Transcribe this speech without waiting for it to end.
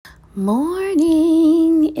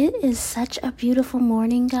Morning. It is such a beautiful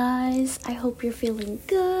morning, guys. I hope you're feeling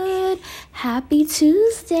good. Happy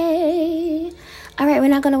Tuesday. All right, we're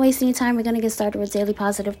not going to waste any time. We're going to get started with Daily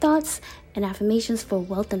Positive Thoughts and Affirmations for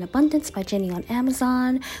Wealth and Abundance by Jenny on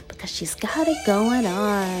Amazon because she's got it going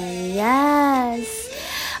on. Yes.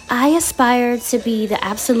 I aspire to be the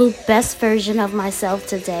absolute best version of myself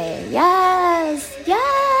today. Yes.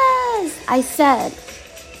 I said,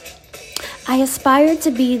 I aspire to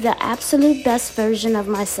be the absolute best version of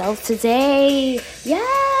myself today.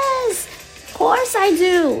 Yes, of course I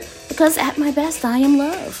do. Because at my best, I am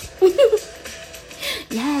love.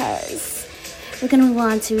 Yes. We're going to move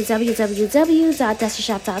on to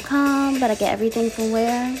www.destishop.com. But I get everything from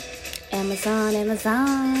where? Amazon.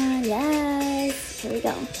 Yes. Here we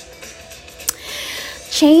go.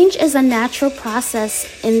 Change is a natural process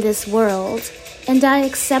in this world, and I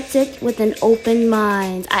accept it with an open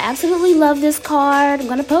mind. I absolutely love this card. I'm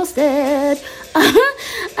going to post it.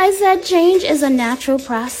 I said change is a natural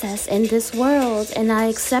process in this world, and I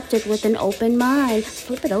accept it with an open mind.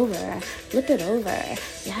 Flip it over.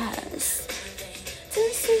 Yes.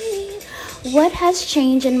 What has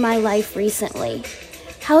changed in my life recently?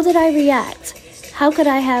 How did I react? How could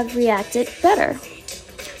I have reacted better?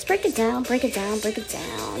 Let's break it down.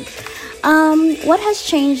 What has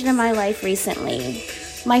changed in my life recently?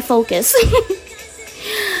 My focus.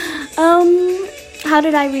 How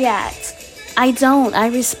did I react? I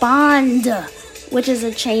respond, which is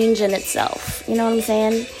a change in itself. You know what I'm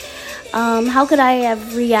saying? How could I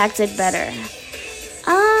have reacted better?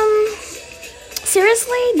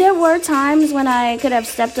 Seriously, there were times when I could have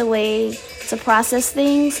stepped away to process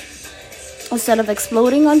things instead of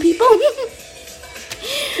exploding on people.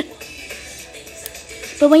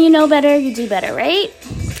 But when you know better, you do better, right?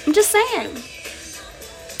 I'm just saying.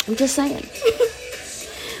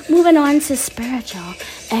 Moving on to spiritual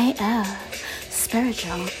AF.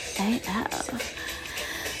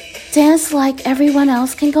 Dance like everyone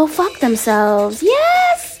else can go fuck themselves.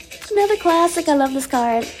 Yes! Another classic. I love this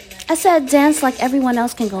card. I said dance like everyone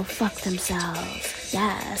else can go fuck themselves.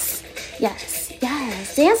 Yes.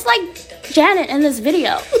 Dance like Janet in this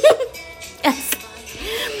video. Yes.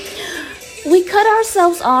 We cut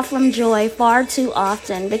ourselves off from joy far too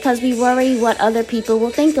often because we worry what other people will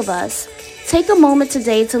think of us. Take a moment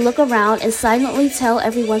today to look around and silently tell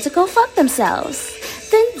everyone to go fuck themselves.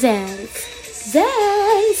 Then dance.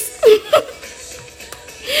 Yes,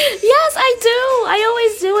 I do. I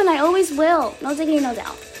always do and I always will. No diggity, no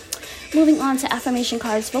doubt. Moving on to affirmation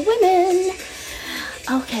cards for women.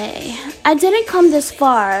 Okay. I didn't come this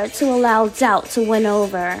far to allow doubt to win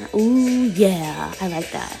over. Ooh, yeah. I like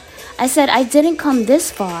that. I said I didn't come this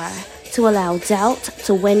far to allow doubt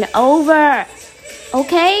to win over.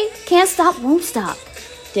 Okay? Can't stop, won't stop.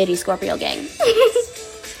 Diddy Scorpio gang.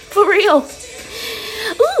 For real.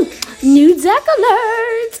 Ooh, new deck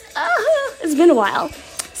alert. It's been a while.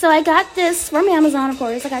 So I got this from Amazon, of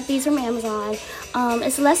course. I got these from Amazon.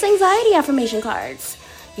 It's less anxiety affirmation cards.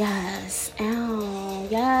 Yes. Ow.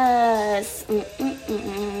 Yes.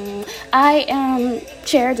 I am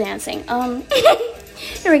chair dancing.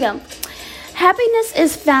 Here we go. Happiness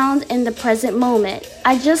is found in the present moment.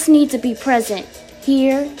 I just need to be present.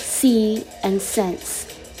 Hear, see, and sense.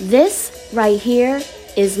 This right here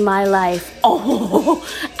is my life. Oh,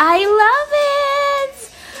 I love it.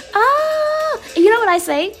 You know what I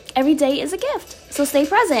say? Every day is a gift. So stay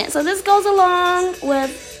present. So this goes along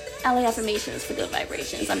with LA affirmations for good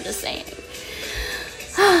vibrations. I'm just saying.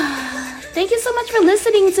 Thank you so much for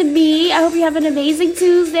listening to me. I hope you have an amazing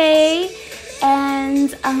Tuesday.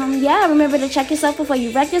 And remember to check yourself before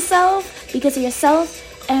you wreck yourself. Be good to yourself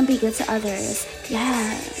and be good to others.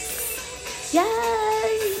 Yes.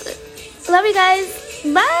 Love you guys.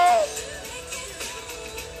 Bye.